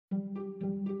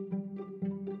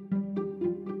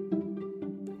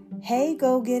Hey,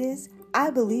 go-getters,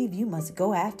 I believe you must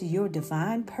go after your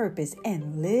divine purpose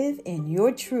and live in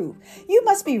your truth. You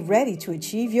must be ready to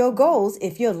achieve your goals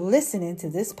if you're listening to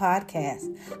this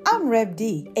podcast. I'm Reb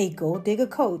D, a gold digger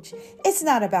coach. It's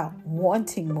not about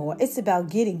wanting more. It's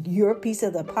about getting your piece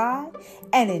of the pie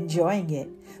and enjoying it.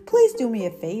 Please do me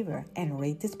a favor and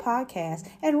rate this podcast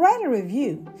and write a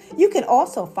review. You can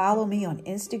also follow me on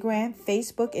Instagram,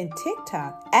 Facebook, and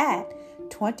TikTok at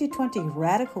 2020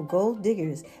 Radical Gold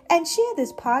Diggers and share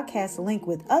this podcast link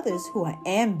with others who are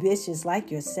ambitious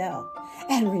like yourself.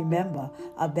 And remember,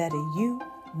 a better you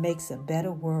makes a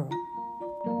better world.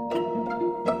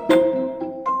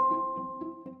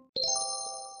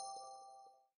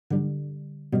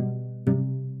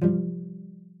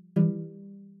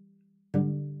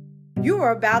 You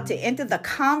are about to enter the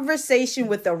conversation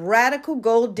with the Radical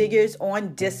Gold Diggers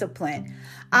on discipline.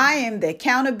 I am the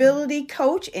accountability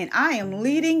coach and I am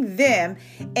leading them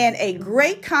in a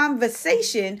great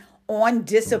conversation on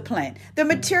discipline. The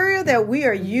material that we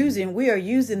are using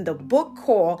the book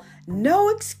called No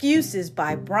Excuses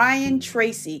by Brian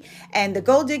Tracy. And the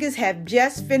Gold Diggers have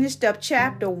just finished up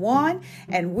chapter 1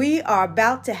 and we are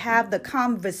about to have the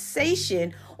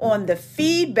conversation on the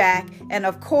feedback and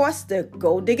of course the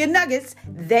Gold Digger Nuggets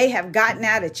they have gotten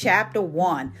out of chapter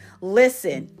 1.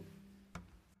 Listen.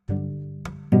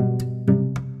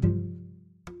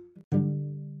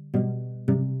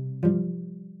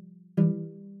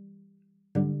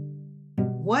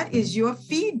 What is your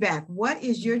feedback? What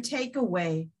is your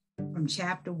takeaway from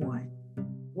chapter 1?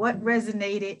 What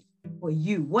resonated for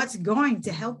you? What's going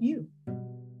to help you?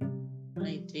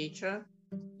 Hi, teacher.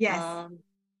 Yes.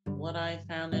 What I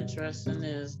found interesting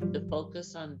is the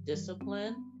focus on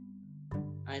discipline.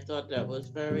 I thought that was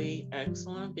very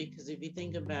excellent because if you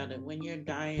think about it, when you're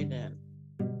dieting,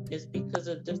 it's because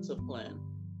of discipline.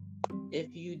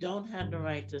 If you don't have the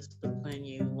right discipline,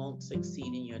 you won't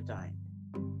succeed in your diet.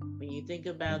 When you think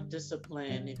about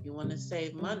discipline, if you want to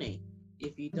save money,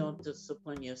 if you don't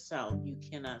discipline yourself, you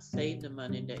cannot save the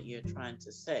money that you're trying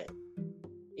to save.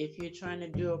 If you're trying to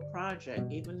do a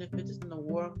project, even if it is in the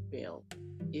work field,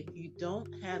 if you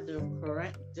don't have the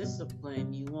correct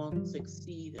discipline, you won't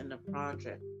succeed in the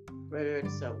project, whether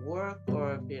it's at work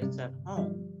or if it's at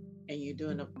home and you're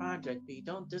doing a project, if you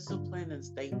don't discipline and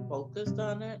stay focused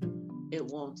on it, it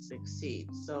won't succeed.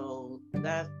 So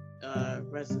that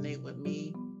resonates with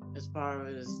me as far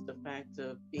as the fact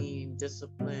of being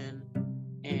disciplined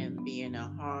and being a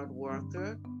hard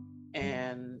worker.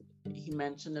 And he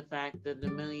mentioned the fact that the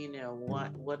millionaire,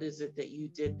 what is it that you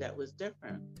did that was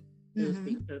different? It was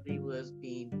because he was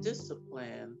being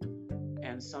disciplined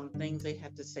and some things they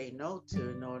had to say no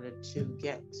to in order to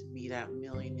get to be that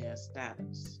millionaire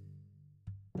status.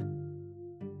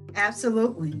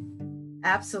 Absolutely.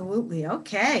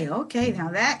 Okay. Now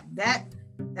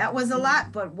that was a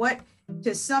lot, but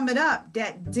to sum it up,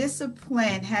 that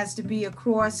discipline has to be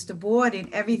across the board in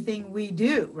everything we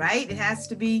do, right? It has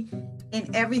to be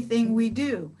in everything we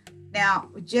do. Now,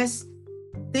 just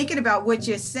thinking about what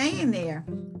you're saying there,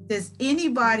 does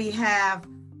anybody have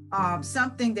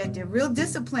something that they're real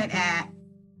disciplined at,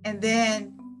 and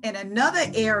then in another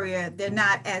area they're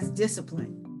not as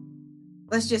disciplined?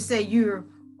 Let's just say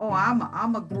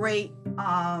I'm a great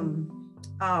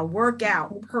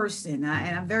workout person,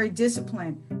 and I'm very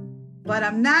disciplined, but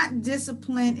I'm not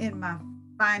disciplined in my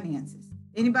finances.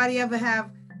 Anybody ever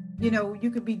have, you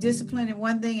could be disciplined in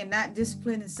one thing and not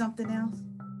disciplined in something else?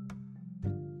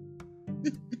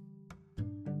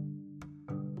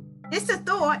 It's a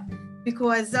thought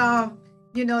because,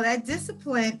 that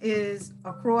discipline is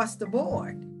across the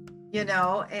board,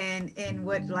 and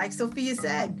what, like Sophia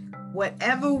said,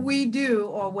 whatever we do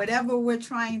or whatever we're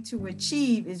trying to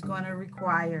achieve is going to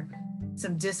require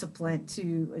some discipline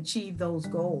to achieve those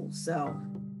goals. So,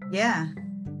 yeah.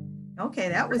 Okay,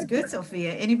 that was good,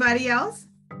 Sophia. Anybody else?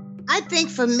 I think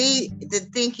for me, the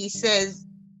thing he says,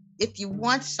 if you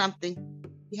want something,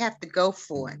 you have to go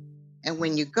for it. And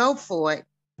when you go for it,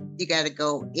 you got to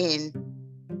go in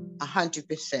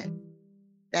 100%.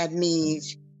 That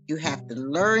means you have to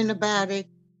learn about it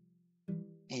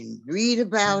and read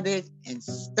about it and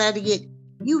study it.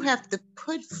 You have to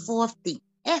put forth the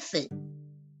effort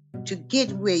to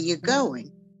get where you're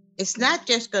going. It's not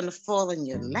just going to fall in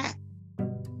your lap.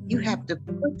 You have to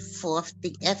put forth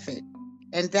the effort.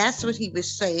 And that's what he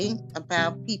was saying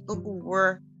about people who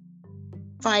were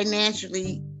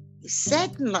financially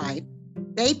set in life.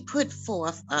 They put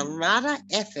forth a lot of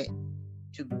effort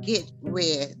to get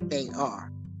where they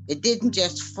are. It didn't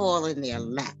just fall in their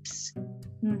laps.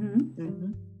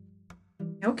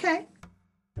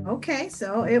 Okay,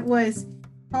 so it was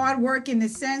hard work in the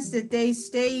sense that they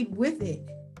stayed with it.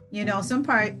 You know,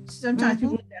 sometimes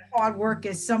people look at hard work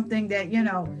as something that, you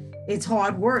know, it's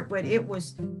hard work, but it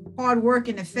was hard work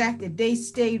in the fact that they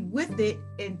stayed with it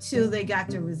until they got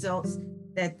the results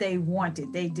that they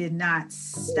wanted. They did not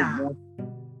stop.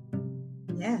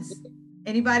 Yes.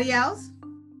 Anybody else?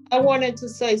 I wanted to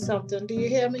say something. Do you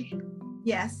hear me?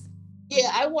 Yes.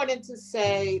 Yeah, I wanted to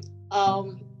say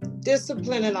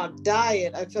discipline in our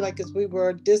diet. I feel like if we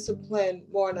were disciplined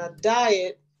more in our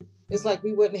diet, it's like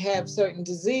we wouldn't have certain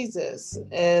diseases.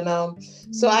 And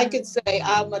so I could say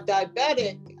I'm a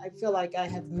diabetic. I feel like I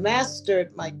have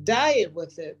mastered my diet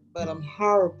with it, but I'm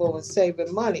horrible at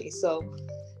saving money. So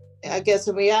I guess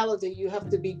in reality, you have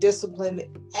to be disciplined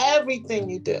in everything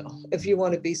you do if you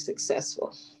want to be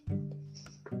successful.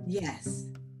 Yes,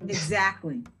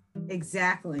 exactly.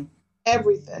 Exactly.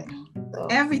 Everything. So.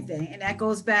 Everything. And that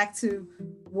goes back to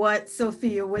what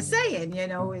Sophia was saying, you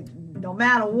know, no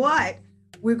matter what,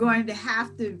 we're going to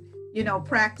have to, you know,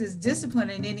 practice discipline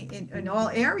in all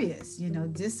areas. You know,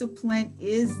 discipline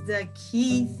is the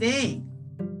key thing.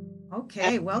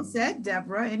 Okay, well said,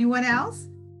 Deborah. Anyone else?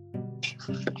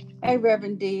 Hey,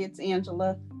 Reverend D, it's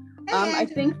Angela. Hey, Angela. I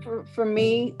think for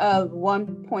me,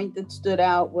 one point that stood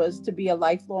out was to be a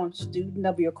lifelong student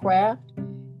of your craft.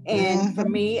 And for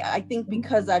me, I think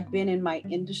because I've been in my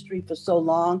industry for so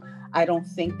long, I don't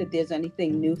think that there's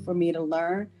anything new for me to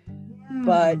learn.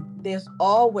 But there's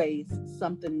always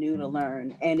something new to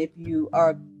learn. And if you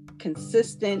are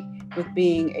consistent with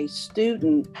being a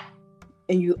student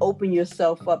and you open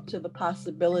yourself up to the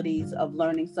possibilities of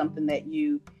learning something that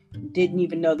you didn't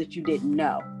even know that you didn't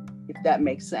know, if that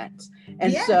makes sense.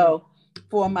 And so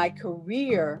for my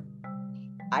career,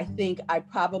 I think I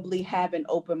probably haven't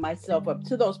opened myself up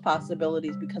to those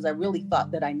possibilities because I really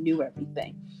thought that I knew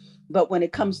everything. But when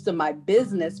it comes to my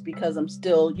business, because I'm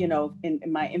still, you know, in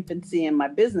my infancy in my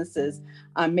businesses,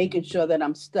 I'm making sure that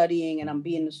I'm studying and I'm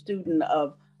being a student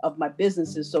of my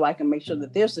businesses so I can make sure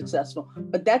that they're successful.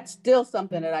 But that's still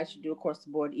something that I should do across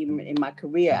the board, even in my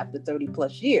career after 30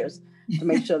 plus years, to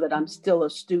make sure that I'm still a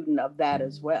student of that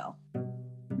as well.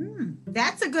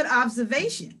 That's a good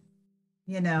observation.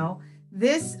 You know,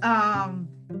 this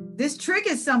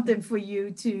triggers something for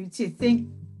you to think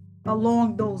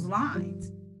along those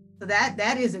lines. So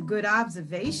that is a good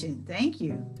observation. Thank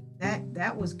you.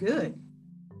 That was good.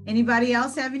 Anybody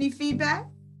else have any feedback?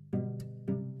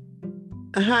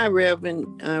 Hi,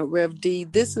 Rev D.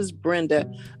 This is Brenda.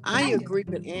 I agree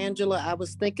with Angela. I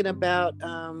was thinking about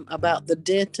the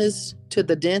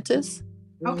dentist.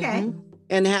 Okay.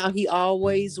 And how he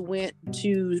always went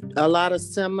to a lot of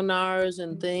seminars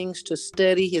and things to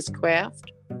study his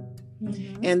craft.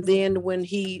 And then when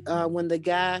the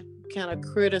guy kind of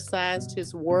criticized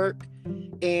his work,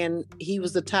 and he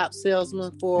was the top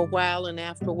salesman for a while, and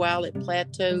after a while it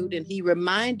plateaued, and he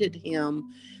reminded him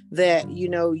that, you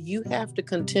know, you have to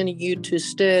continue to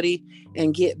study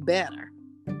and get better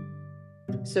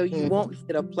so you won't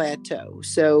hit a plateau.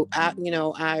 So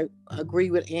I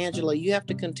agree with Angela. You have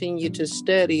to continue to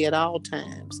study at all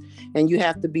times, and you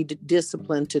have to be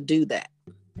disciplined to do that.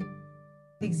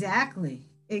 Exactly.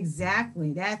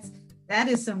 That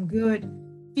is some good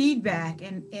feedback.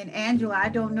 And Angela, I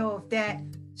don't know if that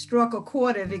struck a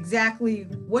chord of exactly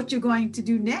what you're going to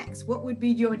do next. What would be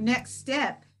your next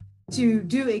step to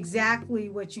do exactly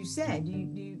what you said?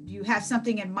 You have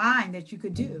something in mind that you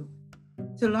could do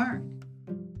to learn?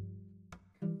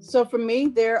 So for me,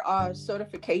 there are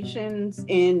certifications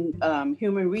in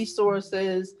human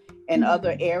resources and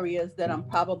other areas that I'm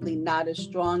probably not as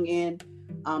strong in,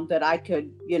 that I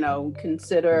could, you know,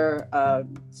 consider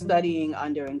studying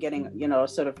under and getting, you know, a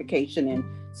certification in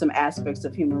some aspects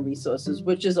of human resources,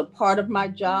 which is a part of my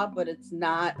job, but it's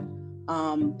not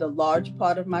the large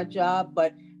part of my job,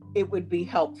 but it would be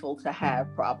helpful to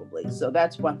have probably. So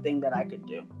that's one thing that I could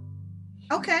do.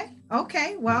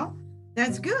 Okay. Well,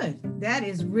 that's good. That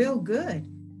is real good.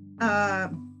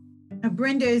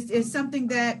 Brenda, is something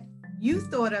that you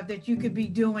thought of that you could be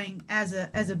doing as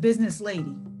a business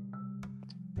lady?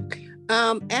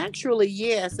 Actually,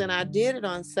 yes, and I did it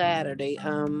on Saturday.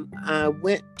 I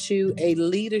went to a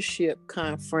leadership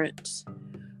conference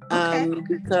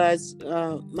because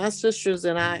my sisters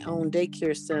and I own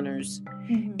daycare centers,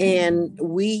 and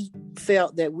we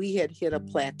felt that we had hit a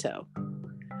plateau.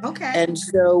 Okay. And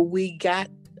so we got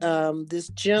this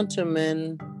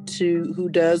gentleman who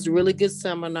does really good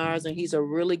seminars, and he's a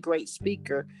really great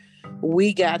speaker.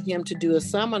 We got him to do a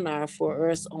seminar for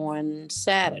us on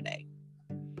Saturday.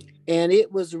 And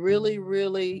it was really,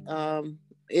 really,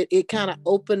 it kind of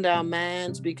opened our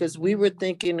minds, because we were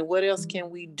thinking, what else can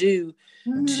we do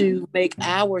to make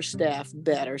our staff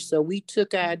better? So we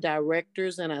took our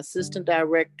directors and assistant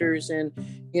directors and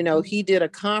he did a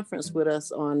conference with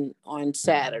us on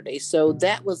Saturday. So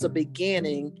that was a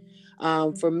beginning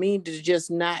for me to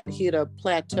just not hit a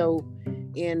plateau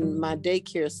in my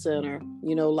daycare center,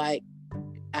 like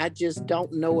I just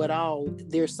don't know it all.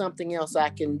 There's something else I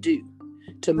can do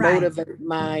to motivate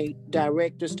my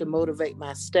directors, to motivate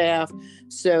my staff.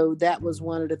 So that was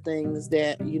one of the things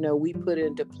that, we put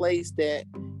into place, that,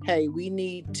 hey, we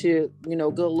need to,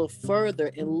 go a little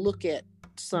further and look at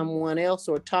someone else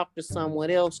or talk to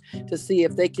someone else to see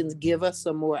if they can give us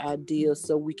some more ideas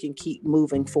so we can keep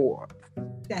moving forward.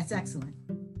 That's excellent.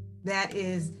 That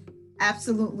is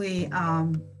absolutely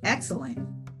excellent.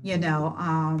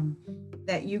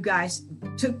 That you guys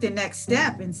took the next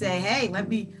step and say, hey, let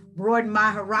me broaden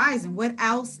my horizon. What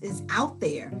else is out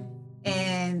there?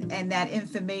 And that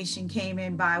information came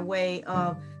in by way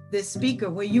of the speaker.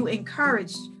 Were you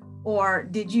encouraged, or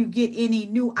did you get any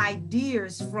new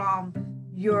ideas from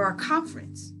your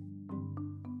conference?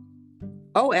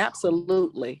 Oh,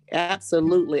 absolutely.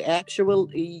 Absolutely.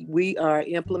 Actually, we are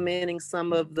implementing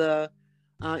some of the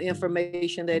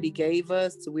information that he gave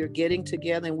us. So we're getting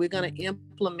together and we're going to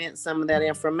implement some of that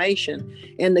information.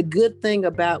 And the good thing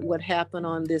about what happened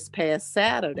on this past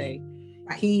Saturday,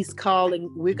 he's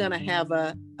calling, we're going to have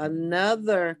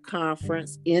another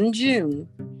conference in June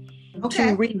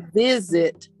to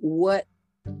revisit what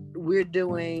we're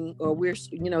doing, or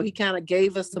he kind of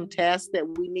gave us some tasks that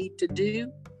we need to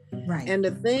do. Right. And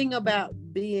the thing about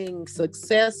being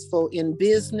successful in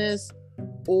business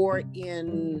or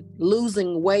in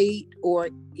losing weight or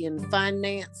in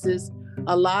finances,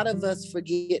 a lot of us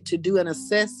forget to do an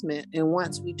assessment. And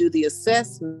once we do the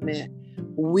assessment,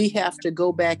 we have to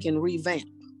go back and revamp.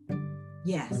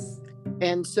 Yes.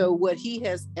 And so what he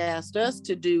has asked us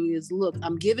to do is, look,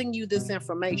 I'm giving you this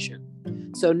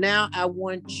information. So now I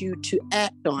want you to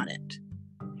act on it.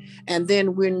 And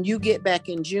then when you get back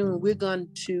in June, we're going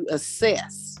to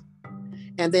assess.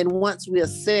 And then once we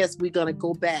assess, we're going to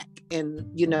go back and,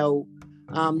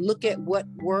 look at what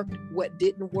worked, what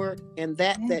didn't work, and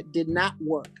that did not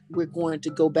work. We're going to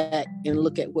go back and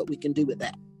look at what we can do with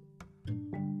that.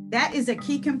 That is a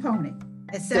key component.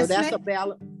 Assessment. So that's a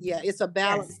balance. Yeah, it's a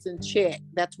balance and check.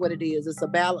 That's what it is. It's a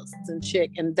balance and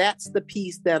check. And that's the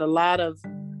piece that a lot of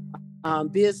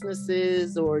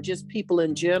businesses or just people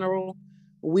in general,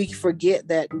 we forget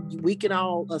that we can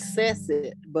all assess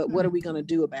it, but what are we going to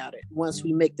do about it? Once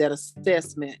we make that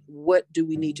assessment, what do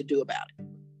we need to do about it?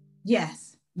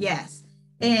 Yes.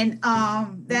 And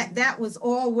that was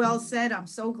all well said. I'm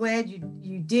so glad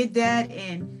you did that.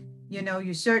 And,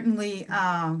 you're certainly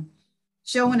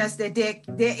showing us that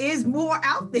there is more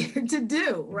out there to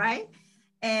do, right?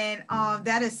 And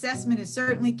that assessment is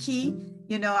certainly key.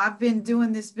 I've been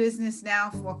doing this business now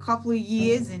for a couple of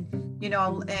years, and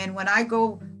and when I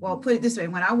put it this way,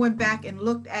 when I went back and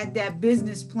looked at that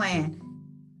business plan,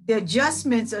 the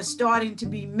adjustments are starting to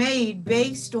be made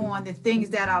based on the things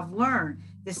that I've learned.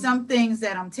 There's some things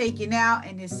that I'm taking out,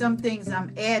 and there's some things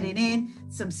I'm adding in,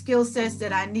 some skill sets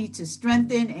that I need to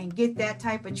strengthen and get that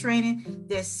type of training.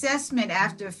 The assessment,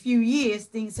 after a few years,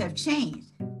 things have changed,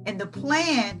 and the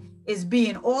plan is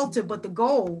being altered, but the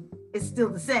goal is still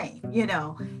the same,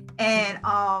 and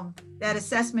that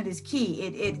assessment is key.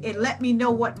 It let me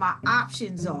know what my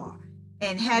options are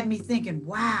and had me thinking,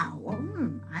 wow,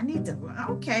 I need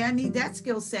that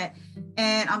skill set.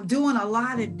 And I'm doing a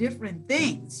lot of different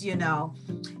things,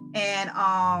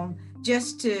 and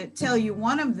just to tell you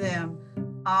one of them,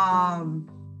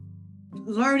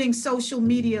 learning social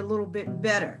media a little bit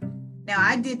better. Now,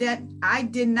 I did that. I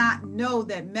did not know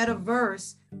that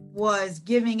Metaverse was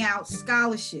giving out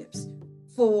scholarships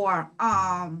for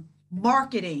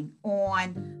marketing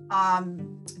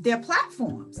on their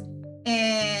platforms.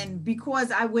 And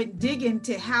because I went digging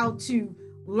to how to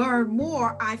learn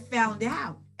more, I found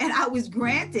out, and I was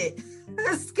granted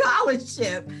a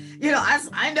scholarship. I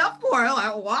signed up for it.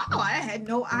 Like, wow, I had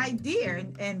no idea.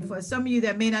 And for some of you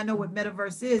that may not know what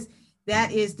Metaverse is,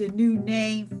 that is the new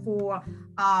name for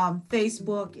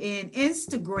Facebook and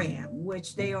Instagram,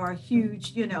 which they are a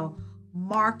huge,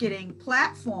 marketing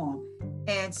platform.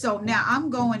 And so now I'm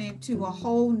going into a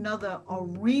whole nother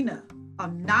arena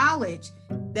of knowledge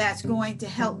that's going to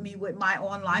help me with my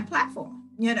online platform,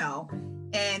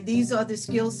 and these are the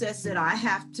skill sets that I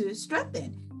have to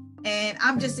strengthen. And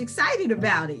I'm just excited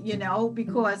about it,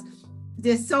 because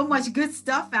there's so much good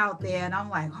stuff out there. And I'm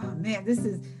like, oh man, this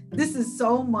is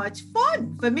so much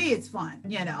fun. For me, it's fun.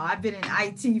 I've been in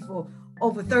IT for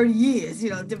over 30 years.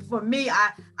 For me,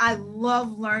 I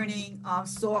love learning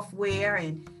software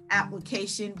and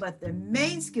application, but the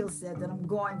main skill set that I'm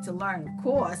going to learn, of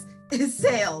course, is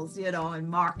sales, and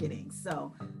marketing.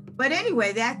 So But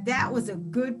anyway, that was a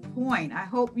good point. I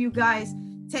hope you guys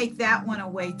take that one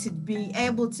away, to be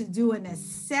able to do an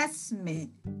assessment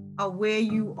of where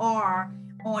you are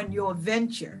on your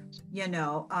venture.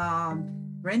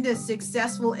 Brenda's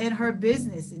successful in her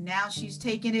business, and now she's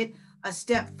taking it a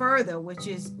step further, which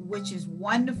is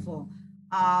wonderful.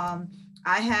 I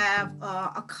have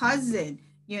a cousin,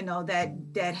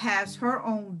 that has her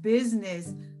own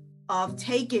business of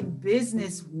taking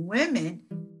business women,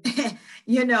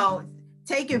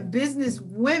 taking business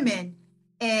women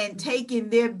and taking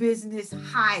their business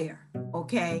higher.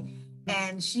 Okay.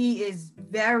 And she is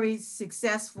very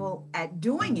successful at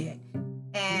doing it.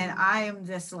 And I am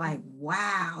just like,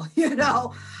 wow, they pay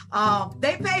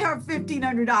her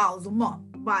 $1,500 a month,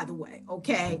 by the way.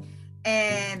 Okay.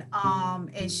 And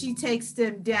she takes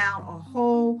them down a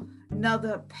whole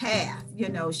another path.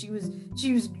 She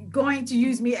was going to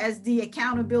use me as the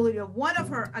accountability of one of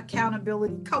her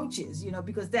accountability coaches,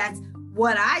 because that's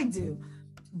what I do.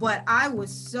 But I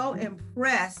was so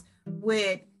impressed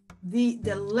with the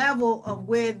level of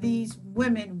where these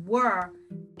women were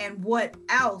and what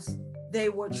else they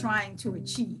were trying to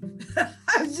achieve.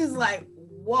 I was just like,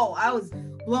 whoa, I was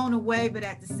blown away. But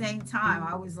at the same time,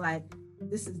 I was like,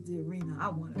 this is the arena I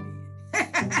want to be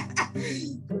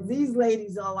in. These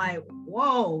ladies are like,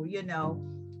 whoa,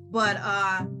 But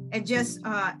and just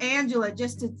Angela,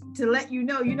 just to let you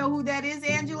know who that is,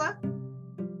 Angela?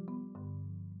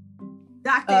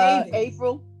 Dr. Avis.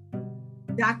 April.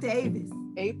 Dr. Avis.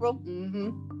 April. Mm-hmm.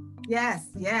 Yes,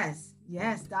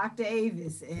 Dr.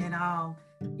 Avis. And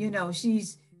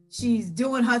she's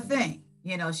doing her thing.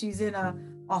 She's in a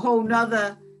whole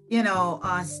nother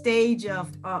stage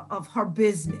of her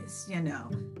business.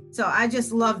 So I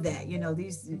just love that.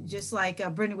 These, just like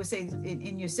Brenda would say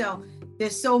in yourself,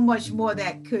 there's so much more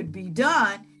that could be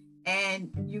done,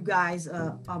 and you guys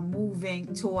are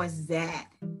moving towards that.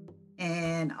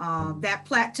 And that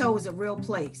plateau is a real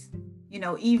place.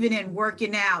 Even in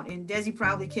working out, and Desi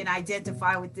probably can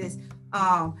identify with this.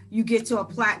 You get to a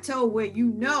plateau where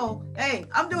hey,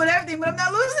 I'm doing everything, but I'm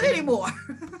not losing anymore.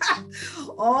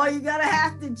 Oh, you're gonna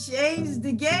have to change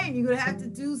the game. You're gonna have to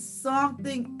do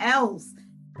something else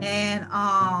and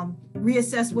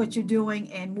reassess what you're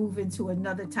doing and move into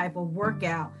another type of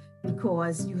workout,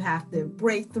 because you have to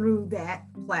break through that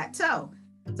plateau.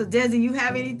 So Desi, you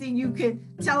have anything you can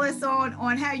tell us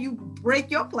on how you break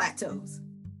your plateaus?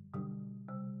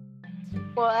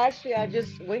 Well, actually, I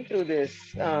just went through this.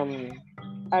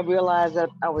 I realized that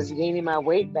I was gaining my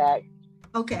weight back.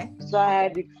 Okay. So I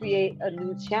had to create a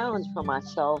new challenge for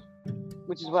myself,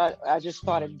 which is what I just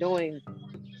started doing.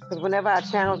 Because whenever I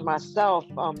challenge myself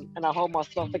and I hold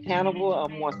myself accountable,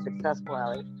 I'm more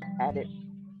successful at it.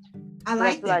 I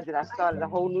like that's what I did. I started a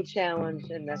whole new challenge,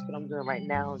 and that's what I'm doing right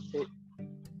now. So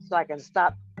I can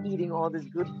stop eating all this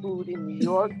good food in New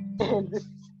York and just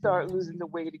start losing the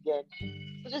weight again.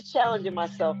 So just challenging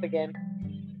myself again.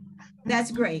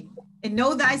 That's great. And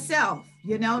know thyself,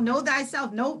 know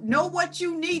thyself, know what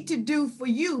you need to do for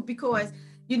you, because,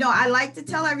 I like to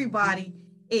tell everybody,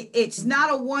 it's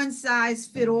not a one size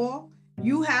fit all.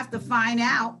 You have to find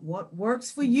out what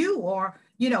works for you, or,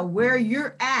 where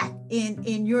you're at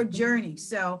in your journey.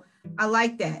 So I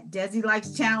like that. Desi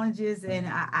likes challenges, and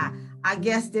I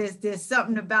guess there's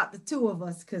something about the two of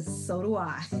us, because so do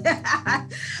I.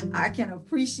 I can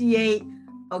appreciate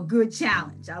a good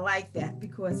challenge. I like that,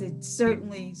 because it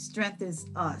certainly strengthens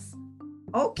us.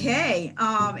 Okay.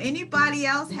 Anybody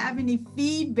else have any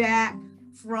feedback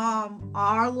from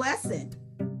our lesson?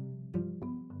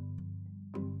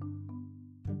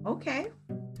 Okay.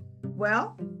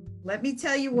 Well, let me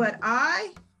tell you what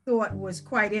I thought was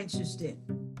quite interesting.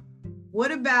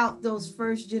 What about those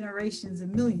first generations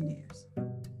of millionaires?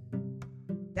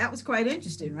 That was quite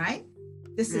interesting, right?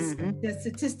 This is the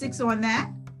statistics on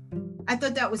that. I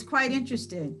thought that was quite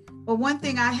interesting. But one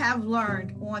thing I have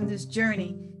learned on this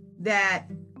journey, that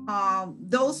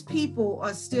those people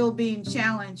are still being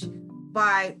challenged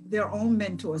by their own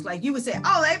mentors. Like you would say,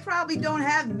 oh, they probably don't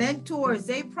have mentors.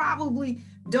 They probably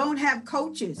don't have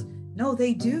coaches. No,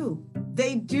 they do.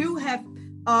 They do have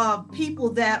people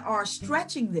that are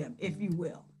stretching them, if you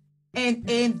will.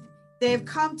 And they've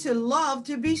come to love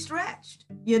to be stretched,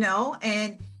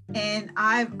 and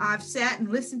I've sat and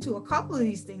listened to a couple of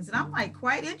these things, and I'm like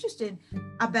quite interested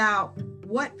about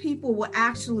what people will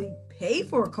actually pay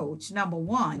for a coach, number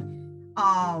one.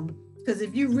 Because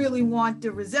if you really want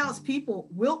the results, people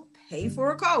will pay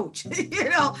for a coach,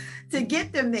 to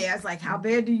get them there. It's like, how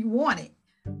bad do you want it?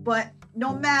 But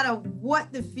no matter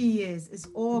what the fee is, it's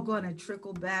all going to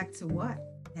trickle back to what?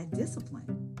 That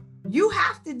discipline. You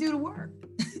have to do the work.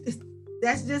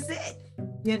 That's just it,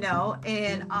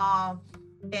 and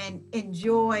and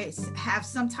enjoy, have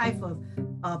some type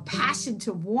of passion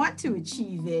to want to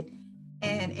achieve it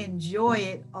and enjoy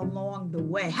it along the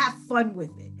way. Have fun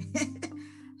with it.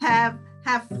 have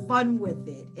fun with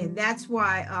it. And that's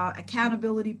why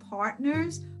accountability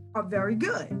partners are very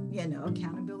good. You know,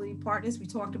 accountability partners, we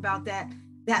talked about that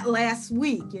last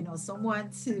week, you know,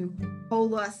 someone to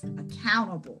hold us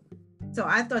accountable. So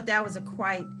I thought that was a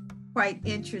quite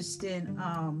interesting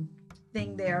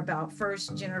thing there about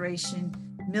first generation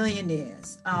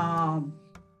millionaires.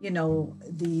 You know,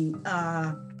 the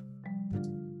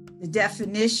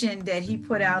definition that he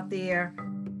put out there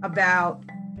about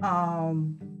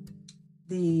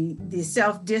the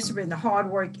self-discipline, the hard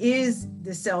work is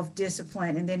the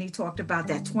self-discipline. And then he talked about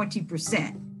that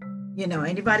 20%. You know,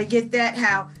 anybody get that?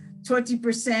 How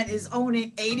 20% is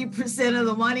owning 80% of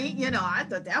the money? You know, I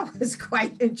thought that was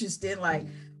quite interesting. Like,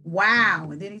 wow.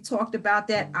 And then he talked about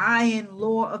that iron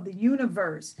law of the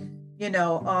universe, you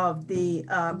know, of the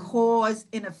cause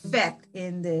and effect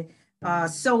in the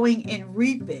sowing and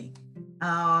reaping.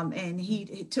 And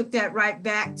he took that right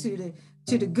back to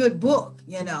the good book,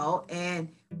 you know, and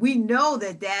we know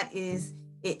that is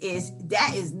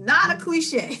not a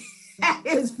cliche. That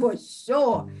is for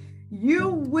sure. You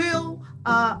will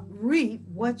reap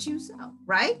what you sow,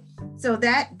 right? So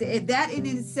that in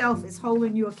itself is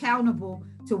holding you accountable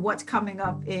to what's coming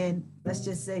up in, let's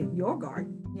just say, your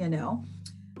garden, you know.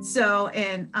 So,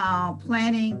 and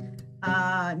planting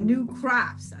new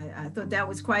crops. I thought that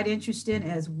was quite interesting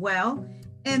as well.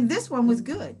 And this one was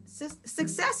good.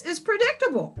 Success is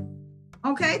predictable.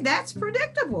 Okay, that's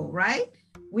predictable, right?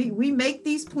 We make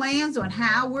these plans on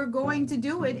how we're going to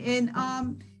do it.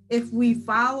 And if we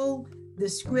follow the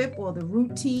script or the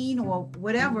routine or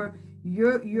whatever,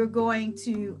 you're going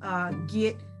to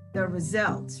get the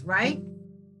results, right?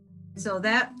 So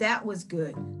that was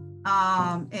good.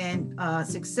 And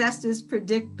success is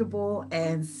predictable,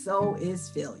 and so is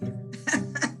failure.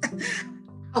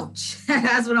 Ouch.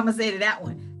 That's what I'm gonna say to that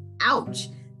one. Ouch.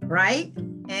 Right?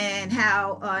 And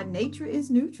how nature is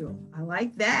neutral. I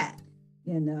like that,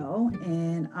 you know.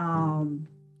 And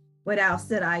what else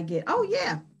did I get? Oh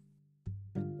yeah.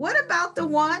 What about the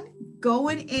one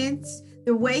going in,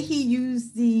 the way he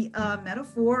used the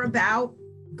metaphor about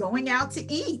going out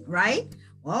to eat, right?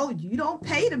 Well, you don't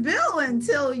pay the bill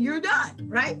until you're done,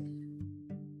 right?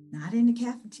 Not in the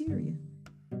cafeteria.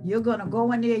 You're gonna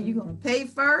go in there, you're gonna pay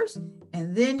first,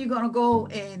 and then you're gonna go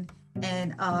and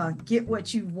get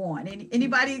what you want.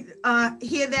 Anybody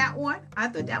hear that one? I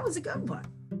thought that was a good one.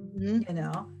 Mm-hmm. You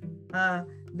know,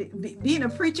 being a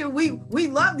preacher, we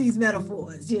love these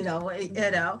metaphors, you know,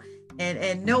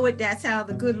 and know it. That's how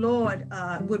the good Lord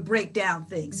would break down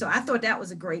things. So I thought that was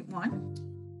a great one.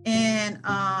 And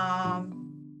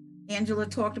Angela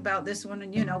talked about this one,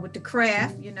 and you know, with the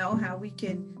craft, you know, how we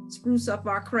can spruce up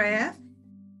our craft.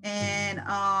 And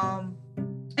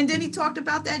then he talked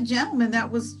about that gentleman that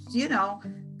was, you know,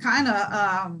 kind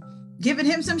of giving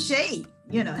him some shade,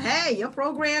 you know, hey, your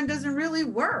program doesn't really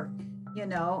work, you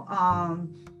know,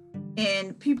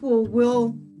 and people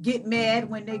will get mad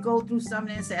when they go through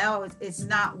something and say, oh, it's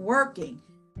not working.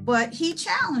 But he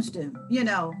challenged him, you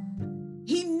know,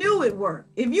 he knew it worked.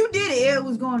 If you did it, it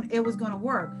was going to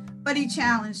work. But he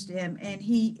challenged him, and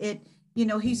he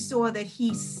saw that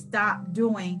he stopped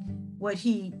doing what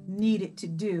he needed to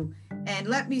do. And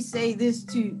let me say this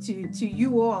to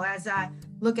you all, as I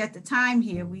look at the time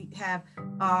here, we have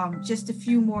just a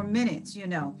few more minutes, you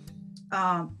know,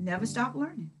 never stop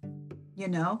learning. You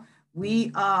know,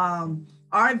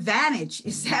 our advantage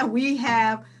is that we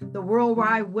have the World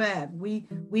Wide Web.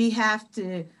 We have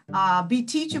to be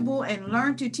teachable and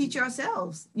learn to teach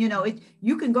ourselves. You know,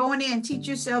 you can go in there and teach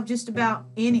yourself just about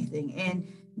anything, and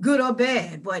good or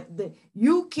bad, but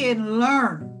you can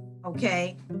learn,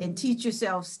 okay, and teach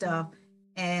yourself stuff.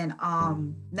 And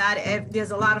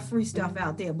there's a lot of free stuff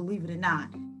out there, believe it or not.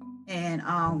 And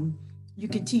you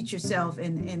can teach yourself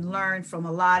and learn from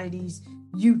a lot of these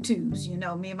YouTubes. You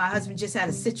know, me and my husband just had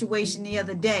a situation the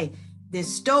other day.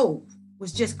 This stove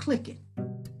was just clicking.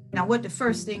 Now, what was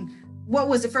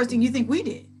the first thing you think we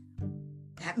did?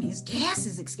 That means gas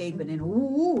is escaping, and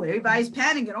everybody's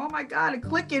panicking. Oh my God, the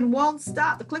clicking won't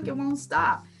stop.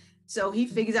 So he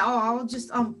figures out, I'll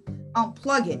just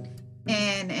unplug it.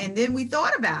 And then we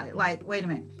thought about it, like, wait a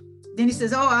minute. Then he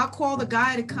says, I'll call the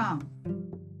guy to come.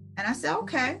 And I said,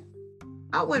 okay.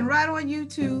 I went right on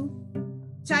YouTube,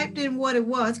 typed in what it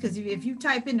was, because if you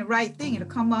type in the right thing, it'll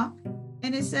come up.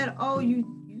 And it said, you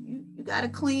got to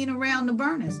clean around the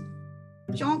burners.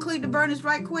 Sean cleaned the burners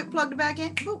right quick, plugged it back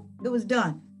in, boop, it was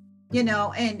done. You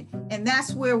know, and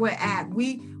that's where we're at.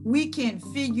 We can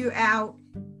figure out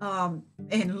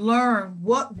and learn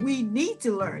what we need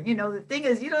to learn. The thing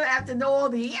is, you don't have to know all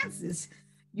the answers.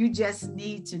 You just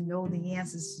need to know the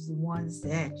answers to the ones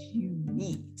that you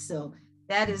need. So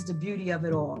that is the beauty of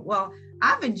it all. Well,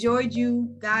 I've enjoyed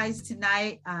you guys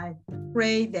tonight. I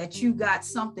pray that you got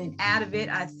something out of it.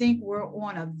 I think we're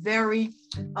on a very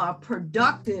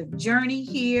productive journey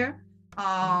here.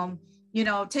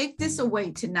 Take this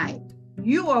away tonight.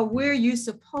 You are where you're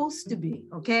supposed to be,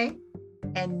 okay?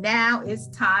 And now it's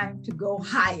time to go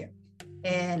higher.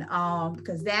 And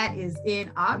because that is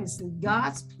in obviously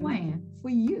God's plan for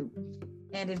you.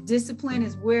 And if discipline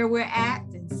is where we're at,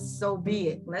 then so be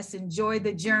it. Let's enjoy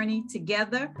the journey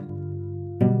together.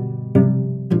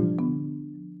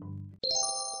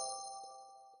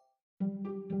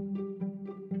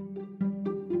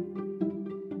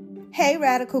 Hey,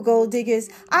 Radical Gold Diggers,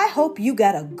 I hope you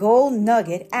got a gold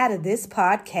nugget out of this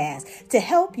podcast to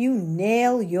help you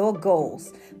nail your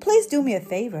goals. Please do me a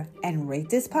favor and rate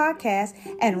this podcast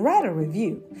and write a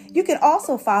review. You can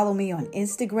also follow me on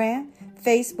Instagram,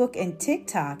 Facebook, and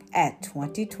TikTok at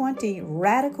 2020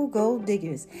 Radical Gold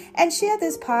Diggers and share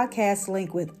this podcast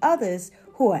link with others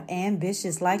who are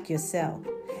ambitious like yourself.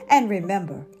 And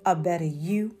remember, a better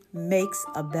you makes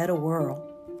a better world.